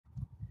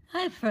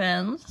Hi,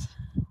 friends.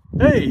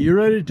 Hey, you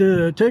ready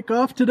to take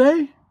off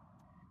today?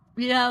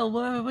 Yeah,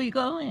 where are we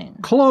going?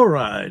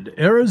 Chloride,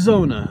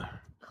 Arizona.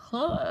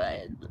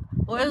 Chloride.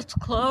 Where's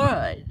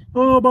Chloride?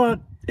 Oh, about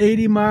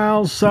 80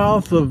 miles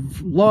south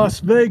of Las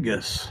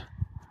Vegas.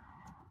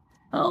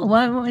 Oh,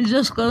 why don't we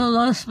just go to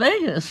Las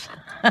Vegas?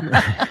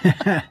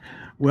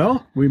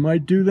 Well, we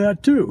might do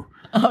that too.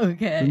 In the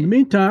Okay.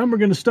 meantime, we're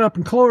going to stop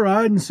in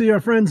Chloride and see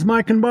our friends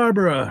Mike and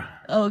Barbara.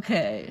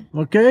 Okay.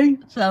 Okay?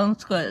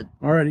 Sounds good.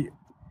 Alrighty,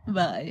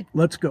 Bye.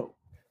 let's go.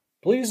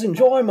 Please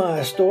enjoy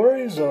my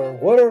stories or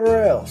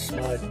whatever else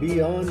might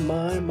be on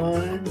my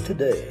mind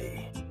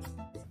today.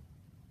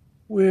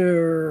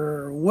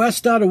 We're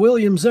west out of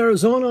Williams,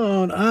 Arizona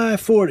on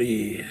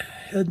I-40,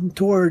 heading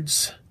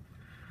towards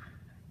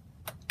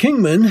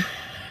Kingman,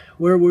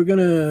 where we're going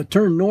to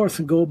turn north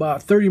and go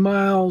about 30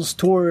 miles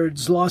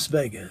towards Las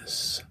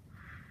Vegas.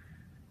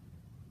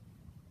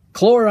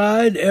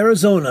 Chloride,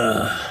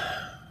 Arizona.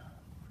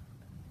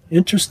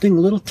 Interesting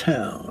little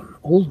town,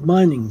 old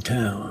mining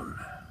town.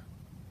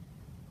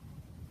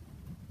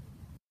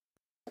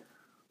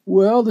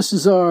 Well, this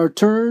is our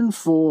turn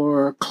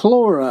for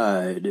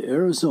Chloride,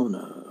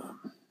 Arizona.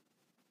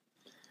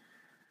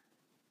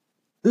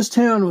 This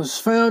town was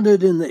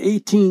founded in the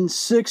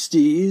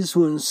 1860s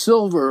when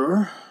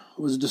silver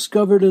was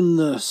discovered in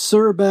the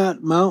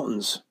Surbat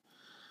Mountains.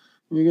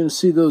 You're going to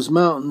see those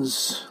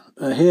mountains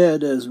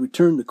ahead as we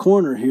turn the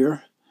corner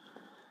here.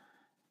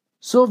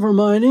 Silver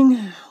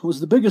mining was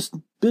the biggest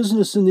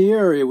business in the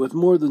area, with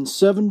more than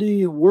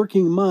 70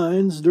 working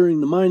mines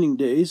during the mining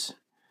days.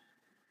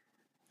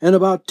 And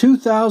about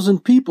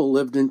 2,000 people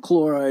lived in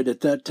Chloride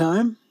at that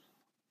time.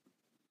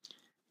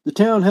 The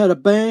town had a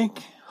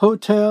bank,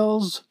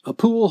 hotels, a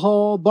pool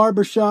hall,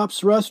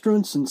 barbershops,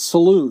 restaurants, and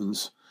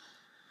saloons.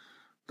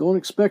 Don't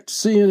expect to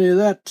see any of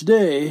that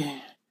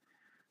today.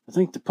 I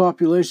think the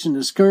population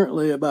is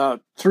currently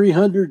about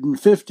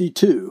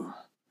 352.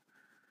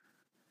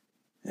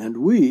 And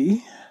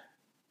we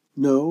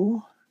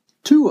know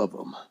two of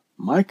them,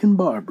 Mike and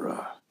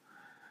Barbara,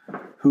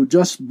 who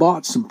just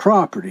bought some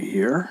property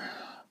here,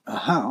 a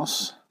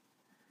house,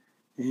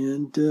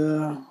 and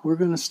we're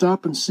going to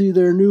stop and see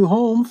their new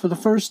home for the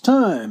first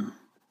time.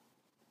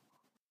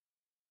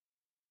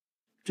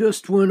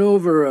 Just went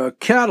over a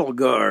cattle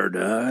guard.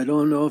 I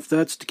don't know if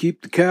that's to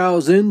keep the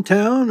cows in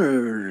town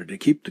or to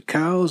keep the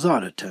cows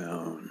out of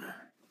town.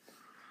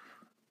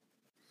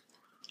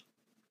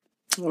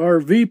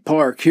 RV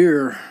park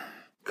here,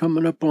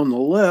 coming up on the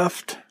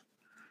left.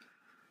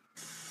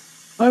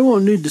 I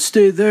won't need to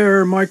stay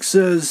there. Mike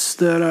says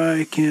that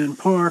I can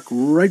park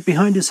right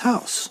behind his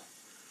house.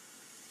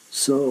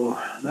 So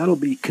that'll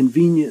be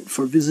convenient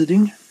for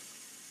visiting.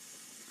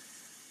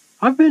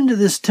 I've been to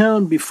this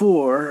town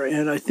before,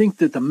 and I think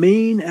that the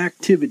main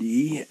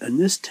activity in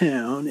this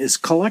town is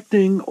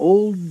collecting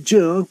old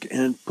junk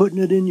and putting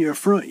it in your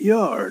front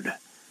yard.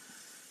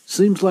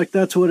 Seems like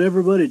that's what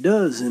everybody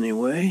does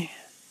anyway.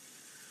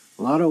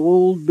 A lot of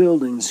old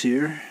buildings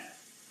here.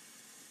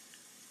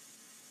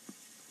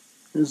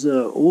 There's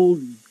an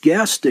old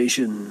gas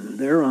station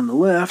there on the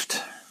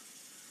left.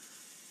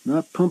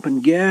 Not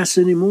pumping gas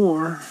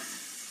anymore.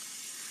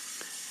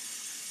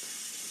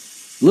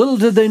 Little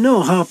did they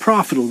know how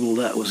profitable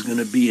that was going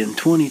to be in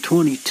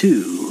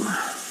 2022.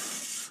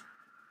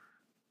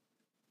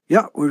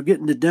 Yeah, we're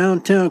getting to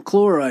downtown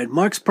Chloride.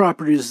 Mike's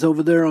property is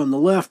over there on the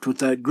left with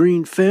that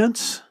green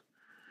fence.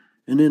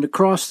 And then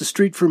across the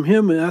street from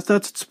him, that's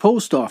its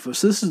post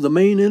office. This is the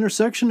main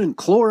intersection in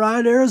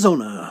Chloride,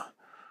 Arizona.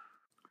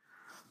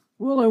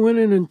 Well, I went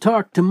in and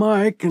talked to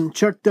Mike and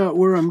checked out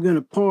where I'm going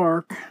to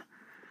park.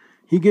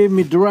 He gave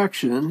me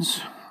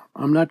directions.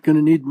 I'm not going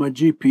to need my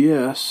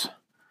GPS.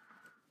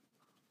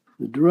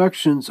 The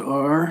directions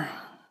are,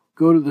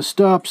 go to the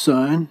stop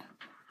sign,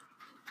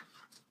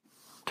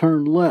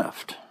 turn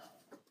left.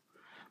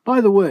 By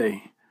the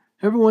way,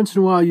 every once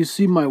in a while you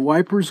see my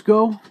wipers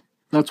go.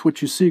 That's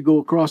what you see go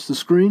across the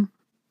screen.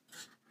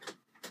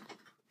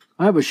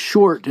 I have a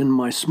short in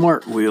my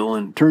smart wheel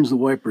and it turns the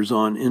wipers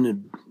on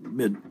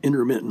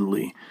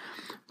intermittently.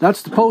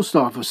 That's the post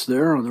office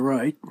there on the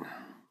right.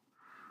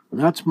 And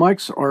that's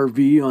Mike's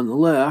RV on the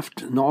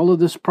left. And all of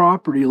this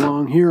property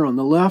along here on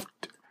the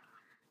left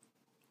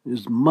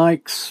is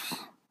Mike's.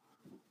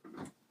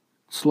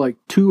 It's like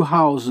two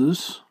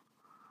houses.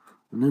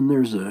 And then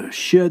there's a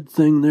shed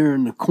thing there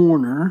in the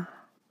corner.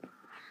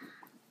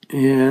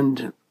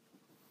 And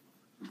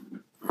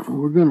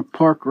we're going to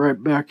park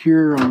right back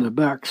here on the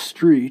back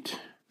street.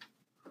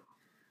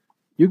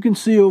 You can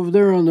see over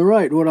there on the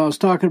right what I was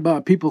talking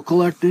about, people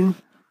collecting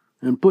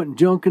and putting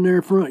junk in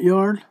their front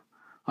yard.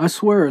 I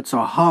swear it's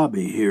a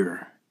hobby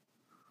here.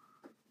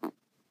 So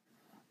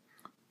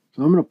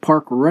I'm going to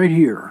park right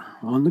here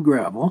on the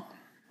gravel.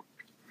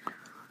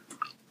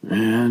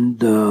 And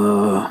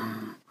the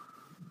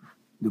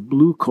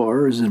blue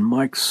car is in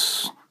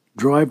Mike's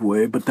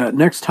driveway, but that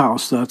next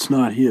house, that's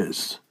not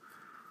his.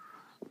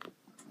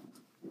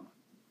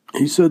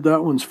 He said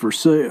that one's for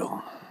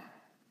sale.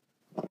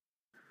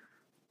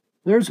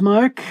 There's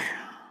Mike.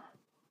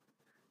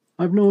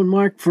 I've known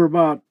Mike for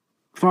about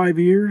 5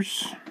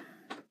 years.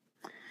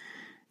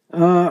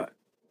 We're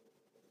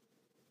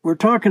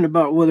talking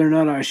about whether or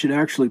not I should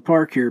actually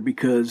park here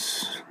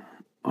because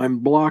I'm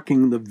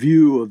blocking the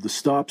view of the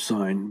stop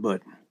sign,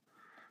 but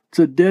it's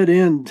a dead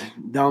end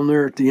down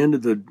there at the end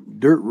of the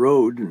dirt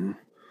road, and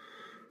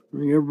I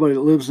think everybody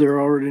that lives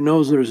there already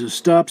knows there's a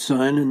stop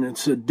sign, and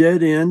it's a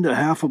dead end, a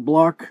half a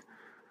block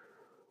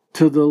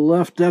to the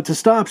left at the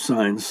stop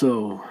sign,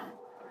 so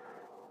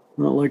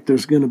not like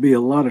there's going to be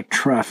a lot of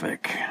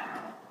traffic.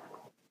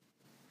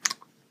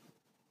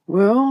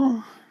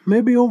 Well,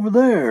 maybe over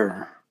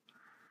there.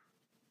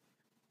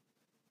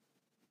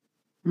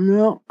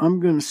 No, I'm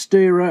going to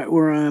stay right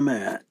where I'm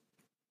at.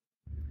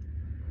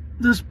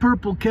 This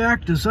purple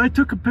cactus, I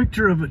took a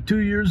picture of it 2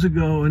 years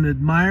ago and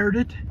admired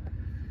it.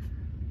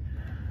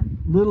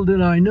 Little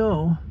did I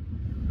know,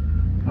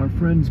 our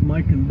friends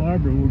Mike and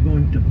Barbara were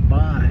going to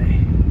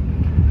buy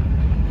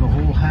the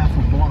whole half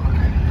a block.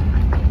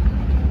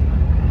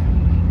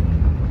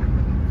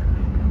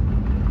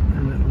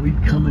 And that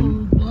we'd come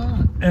in,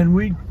 and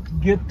we'd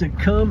get to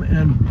come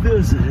and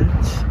visit.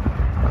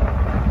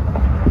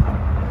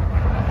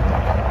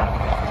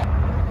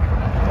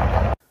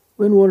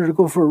 Lynn wanted to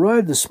go for a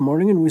ride this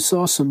morning, and we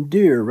saw some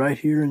deer right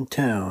here in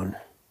town.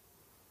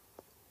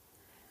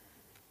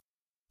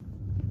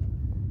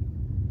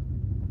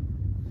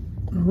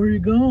 Where are you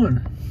going?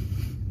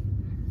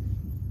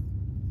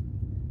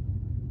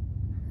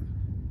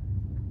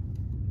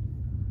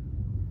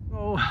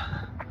 Oh,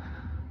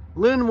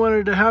 Lynn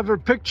wanted to have her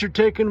picture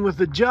taken with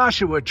the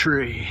Joshua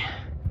tree.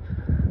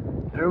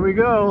 There we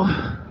go.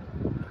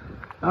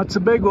 That's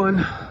a big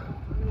one.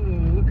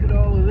 Ooh, look at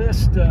all of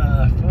this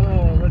stuff.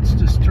 Oh, let's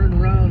just turn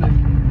around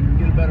and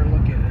get a better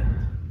look at it.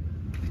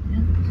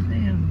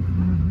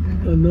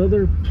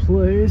 Another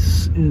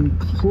place in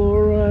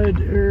Chloride,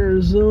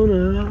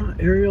 Arizona,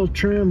 aerial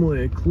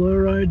tramway,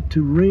 Chloride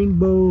to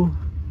Rainbow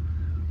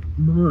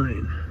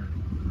Mine.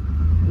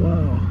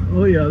 Wow.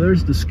 Oh yeah,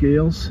 there's the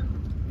scales.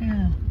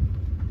 Yeah.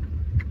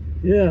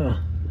 Yeah,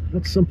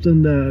 that's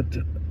something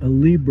that a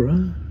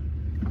Libra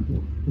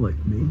like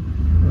me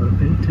ought to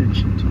pay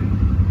attention to.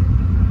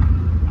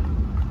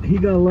 He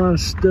got a lot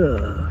of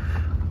stuff.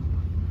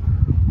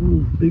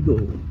 Ooh, big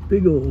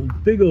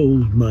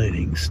old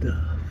mining stuff.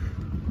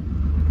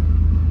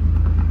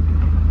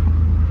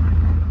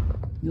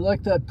 You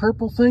like that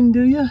purple thing,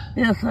 do you?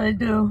 Yes, I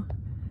do.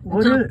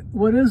 What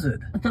is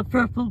it? It's a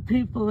purple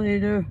people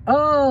eater.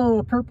 Oh,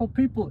 a purple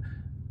people.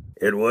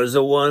 It was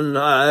a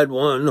one-eyed,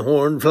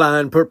 one-horned,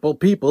 flying purple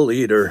people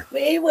eater.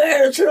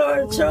 Beware,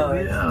 sword. Oh,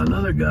 yeah,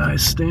 another guy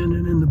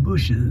standing in the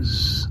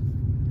bushes.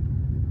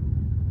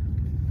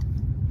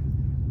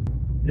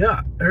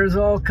 Yeah, there's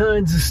all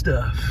kinds of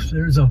stuff.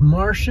 There's a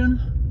Martian.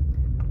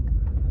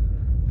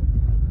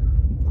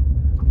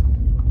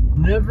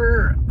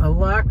 Never a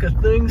lack of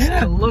things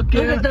to look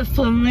at. Look at the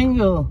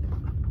flamingo.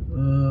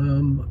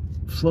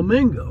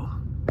 Flamingo.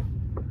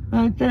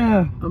 Right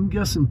there. I'm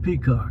guessing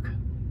peacock.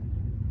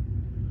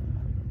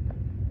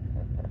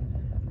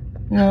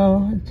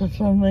 No, it's a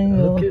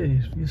flamingo.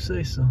 Okay, if you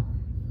say so.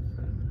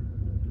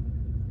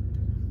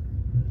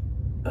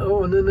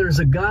 Oh, and then there's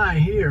a guy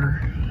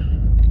here.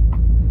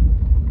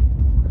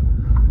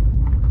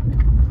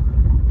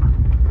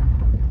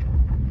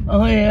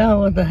 Oh yeah,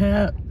 with the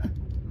hat.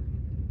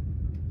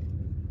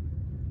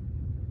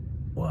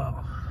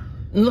 Wow.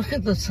 Look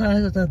at the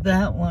size of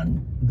that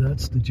one.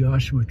 That's the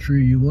Joshua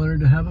tree you wanted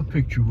to have a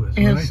picture with,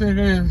 Yes, right? it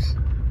is.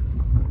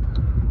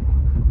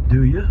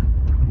 Do you?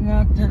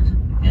 Not to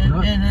get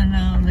in and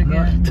out again.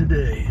 Not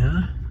today,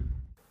 huh?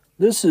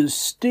 This is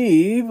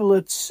Steve.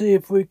 Let's see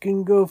if we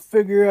can go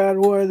figure out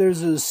why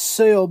there's a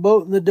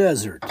sailboat in the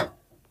desert.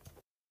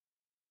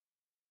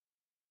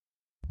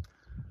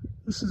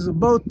 This is a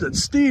boat that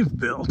Steve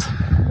built.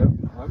 Yep,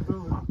 I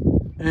built it.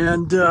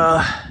 And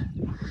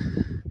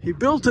he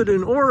built it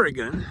in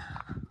Oregon.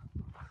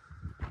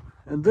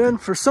 And then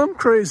for some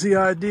crazy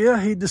idea,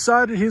 he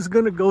decided he's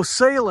going to go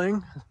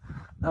sailing.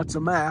 That's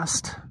a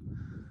mast.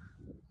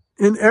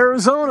 In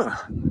Arizona.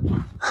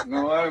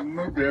 No, I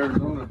moved to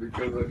Arizona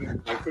because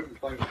I couldn't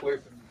find a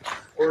place in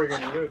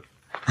Oregon to live.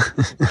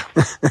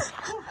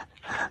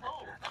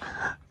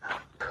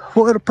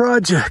 What a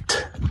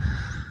project.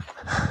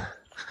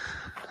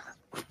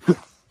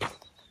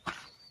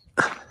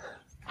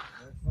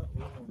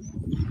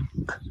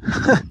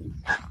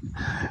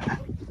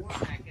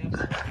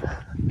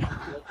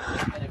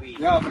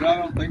 Yeah, but I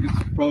don't think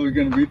it's probably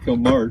going to be till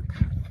March.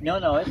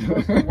 No, it's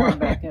supposed to warm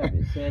back up.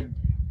 It said.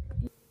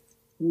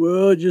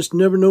 Well, just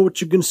never know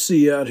what you can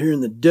see out here in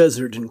the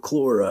desert in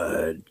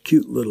Chloride.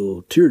 Cute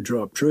little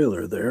teardrop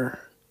trailer there.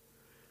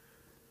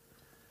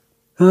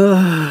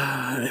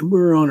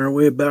 We're on our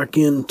way back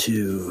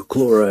into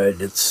Chloride.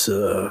 It's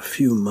a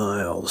few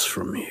miles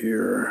from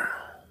here.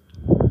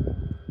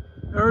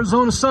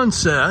 Arizona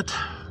sunset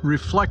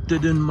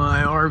reflected in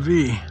my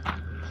RV.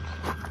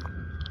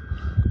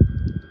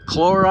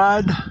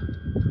 Chloride,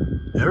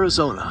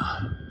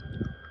 Arizona.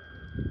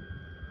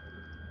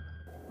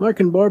 Mike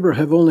and Barbara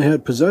have only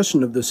had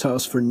possession of this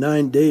house for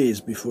 9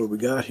 days before we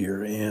got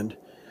here, and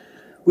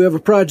We have a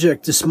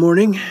project this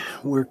morning.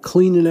 We're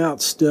cleaning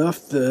out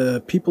stuff.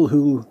 The people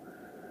who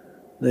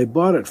they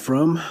bought it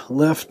from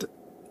left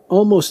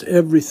almost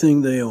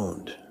everything they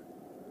owned.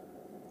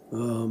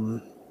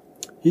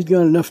 He's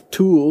got enough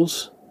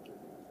tools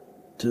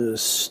to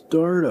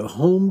start a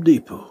Home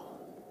Depot.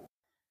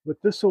 But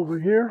this over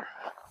here,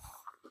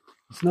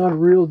 it's not a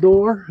real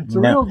door. It's a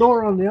real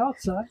door on the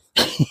outside.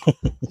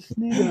 Just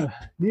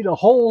need a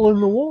hole in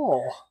the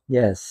wall.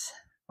 Yes.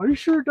 Are you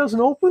sure it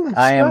doesn't open? It's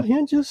I am got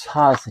hinges.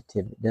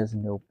 positive it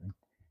doesn't open.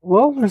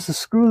 Well, there's a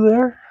screw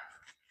there.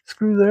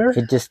 Screw there.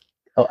 It just,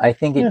 I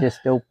think it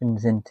just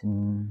opens into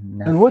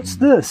nothing. And what's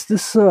this?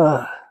 This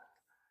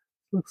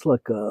looks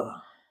like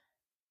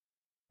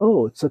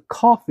it's a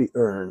coffee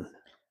urn.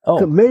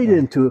 Oh, made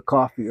into a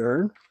coffee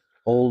urn.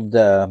 Old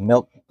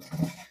milk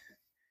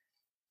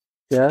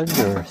jug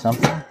or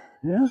something.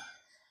 Yeah.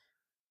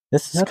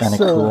 This is kind of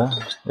cool.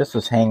 This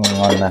was hanging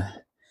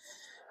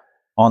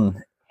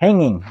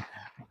hanging.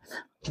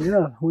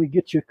 Yeah, we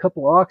get you a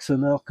couple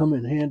oxen, they'll come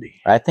in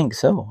handy. I think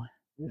so.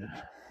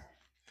 Yeah.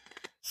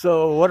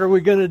 So what are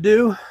we going to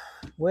do?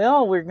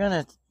 Well, we're going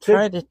to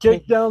try to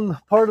take down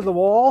part of the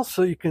wall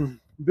so you can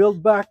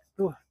build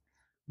the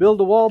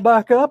wall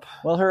back up.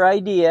 Well, her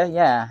idea,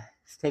 yeah,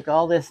 is take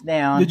all this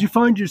down. Did you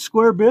find your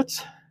square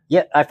bits?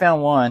 Yeah, I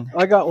found one.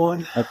 I got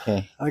one.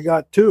 Okay. I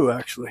got two,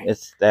 actually.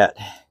 It's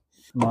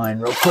mine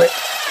real quick.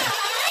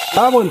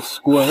 That one's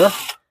square.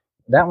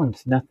 That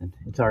one's nothing.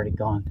 It's already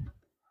gone.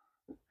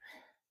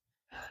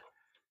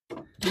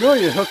 You know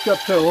you hooked up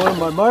to one of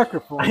my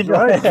microphones,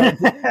 right?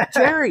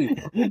 Jerry,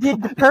 you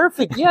did the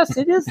perfect. Yes,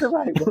 it is the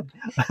right one.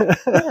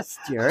 Yes,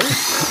 Jerry.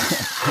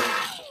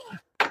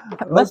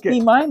 That must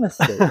be my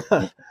mistake.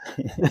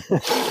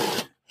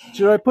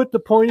 Should I put the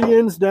pointy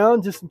ends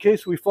down just in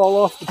case we fall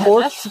off the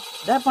porch?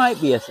 That might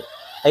be a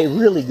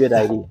really good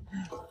idea.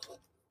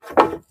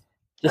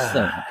 Just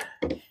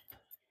saying.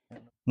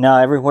 No,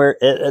 everywhere.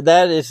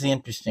 That is the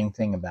interesting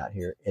thing about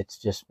here. It's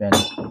just been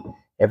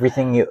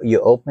everything.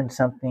 You open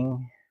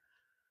something,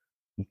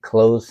 you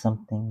close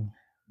something,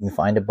 you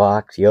find a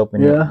box, you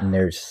open it, and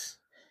there's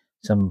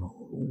some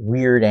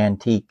weird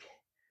antique.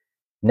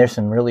 And there's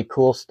some really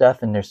cool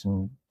stuff, and there's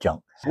some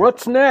junk.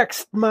 What's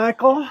next,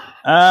 Michael?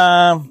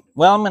 Well,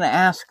 I'm going to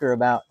ask her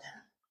about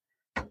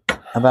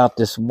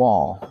this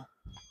wall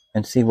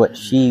and see what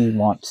she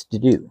wants to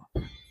do.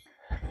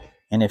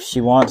 And if she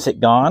wants it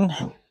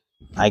gone,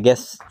 I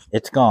guess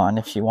it's gone.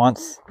 If she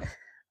wants,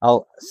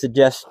 I'll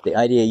suggest the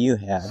idea you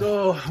have.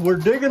 So we're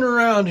digging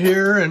around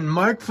here, and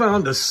Mike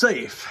found a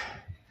safe.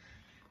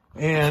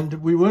 And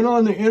we went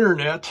on the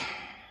internet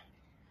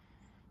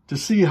to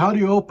see how do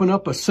you open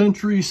up a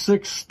Century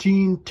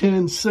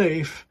 1610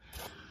 safe.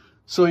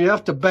 So you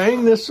have to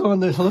bang this on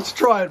the, let's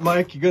try it,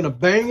 Mike. You're going to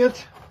bang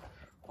it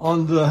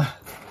on the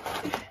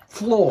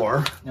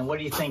floor. Now, what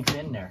do you think's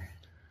in there?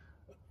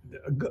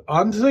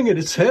 I'm thinking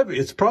it's heavy.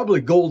 It's probably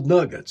gold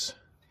nuggets.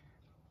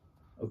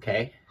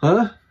 Okay.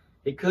 Huh?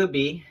 It could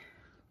be.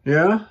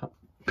 Yeah.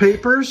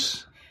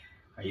 Papers.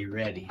 Are you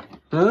ready?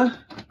 Huh?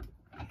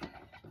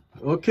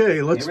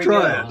 Okay, let's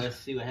try it. Let's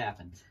see what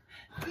happens.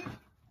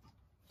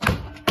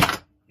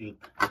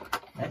 Oop.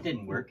 That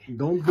didn't work.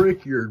 Don't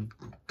break your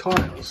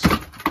tiles.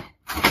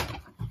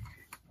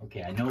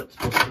 Okay, I know it's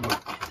supposed to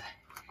work.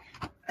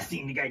 I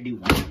seen the guy do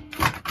one.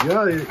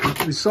 Yeah,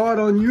 we saw it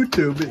on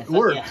YouTube. It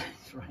worked. Yeah,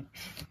 that's right.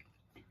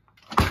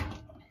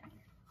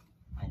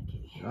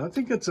 Okay. I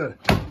think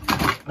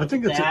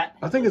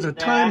it's a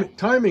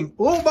timing.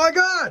 Oh my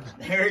God!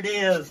 There it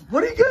is.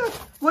 What do you got?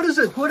 What is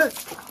it?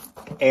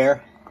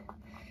 Air.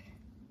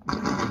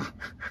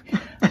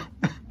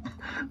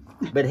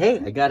 But hey,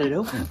 I got it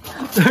open.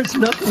 There's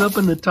nothing up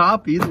in the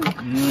top either.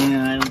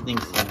 Yeah, I don't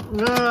think so.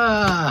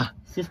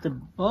 It's just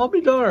I'll be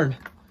darned.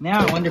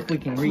 Now I wonder if we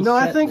can reset. No,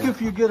 I think if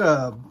you get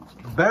a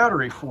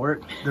battery for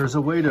it, there's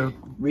a way to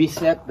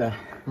reset the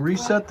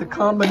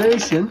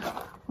combination.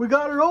 We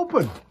got it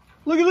open.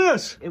 Look at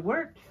this. It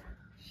worked.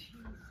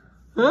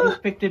 Huh?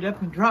 Just picked it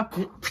up and dropped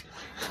it.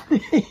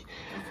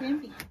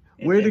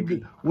 Way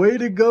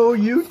to go,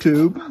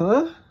 YouTube,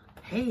 huh?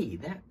 Hey,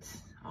 that's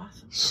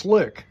awesome.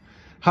 Slick.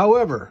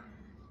 However,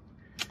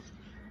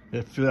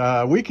 if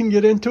we can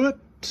get into it,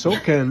 so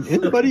can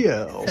anybody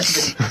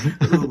else.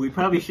 Ooh, we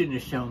probably shouldn't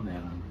have shown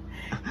that.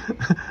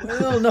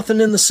 Well, nothing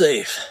in the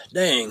safe.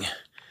 Dang.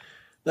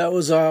 That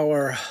was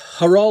our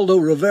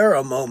Geraldo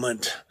Rivera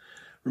moment.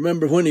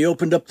 Remember when he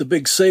opened up the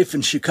big safe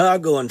in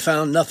Chicago and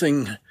found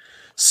nothing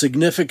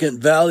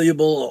significant,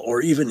 valuable,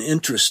 or even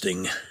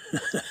interesting?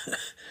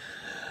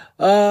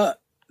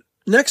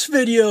 Next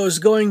video is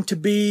going to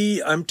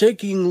be, I'm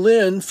taking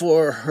Lynn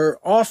for her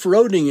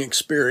off-roading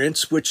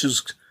experience, which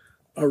is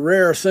a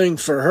rare thing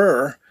for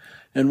her.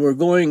 And we're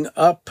going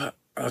up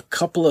a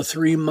couple of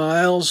 3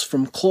 miles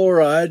from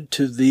Chloride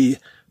to the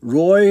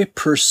Roy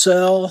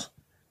Purcell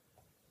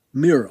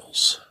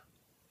murals.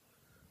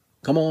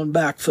 Come on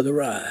back for the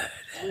ride.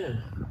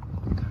 You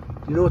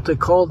know what they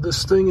called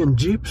this thing in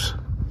Jeeps?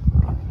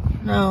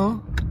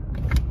 No.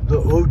 The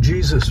Oh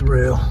Jesus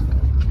rail.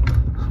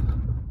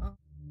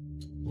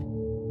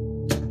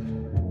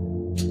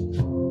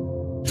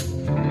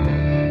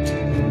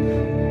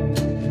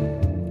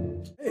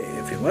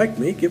 like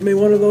me, give me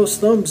one of those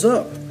thumbs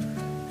up.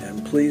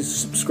 And please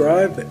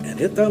subscribe and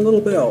hit that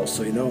little bell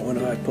so you know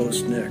when I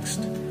post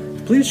next.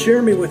 Please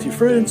share me with your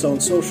friends on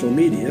social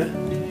media.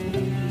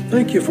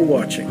 Thank you for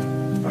watching.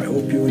 I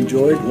hope you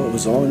enjoyed what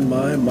was on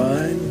my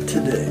mind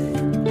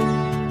today.